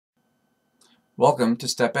Welcome to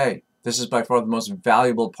Step A. This is by far the most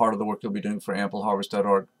valuable part of the work you'll be doing for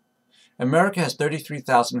AmpleHarvest.org. America has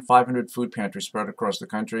 33,500 food pantries spread across the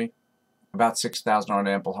country. About 6,000 are on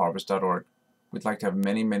AmpleHarvest.org. We'd like to have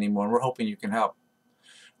many, many more, and we're hoping you can help.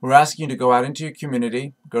 We're asking you to go out into your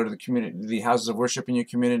community, go to the houses of worship in your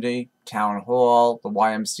community, town hall, the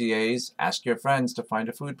YMCAs, ask your friends to find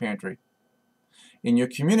a food pantry. In your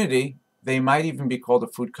community, they might even be called a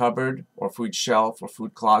food cupboard, or food shelf, or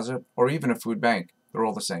food closet, or even a food bank. They're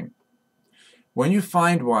all the same. When you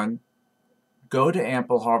find one, go to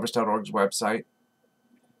AmpleHarvest.org's website,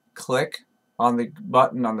 click on the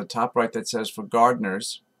button on the top right that says for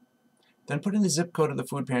gardeners, then put in the zip code of the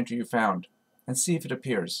food pantry you found and see if it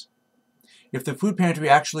appears. If the food pantry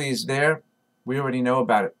actually is there, we already know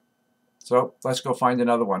about it. So let's go find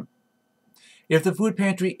another one. If the food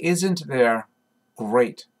pantry isn't there,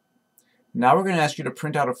 great. Now we're going to ask you to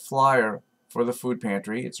print out a flyer for the food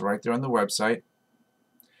pantry. It's right there on the website.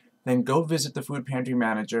 Then go visit the food pantry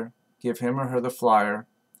manager, give him or her the flyer,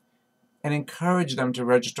 and encourage them to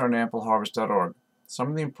register on AmpleHarvest.org. Some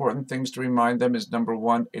of the important things to remind them is, number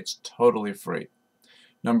one, it's totally free.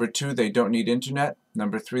 Number two, they don't need internet.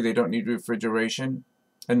 Number three, they don't need refrigeration.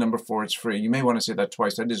 And number four, it's free. You may want to say that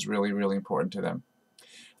twice. That is really, really important to them.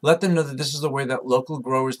 Let them know that this is the way that local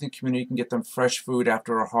growers in the community can get them fresh food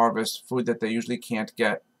after a harvest, food that they usually can't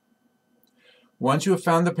get. Once you have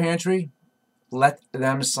found the pantry, let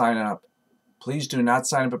them sign up. Please do not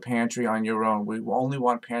sign up a pantry on your own. We only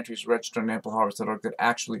want pantries registered on AmpleHarvest.org that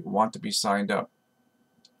actually want to be signed up.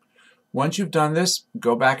 Once you've done this,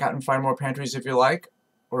 go back out and find more pantries if you like,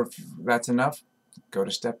 or if that's enough, go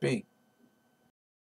to Step B.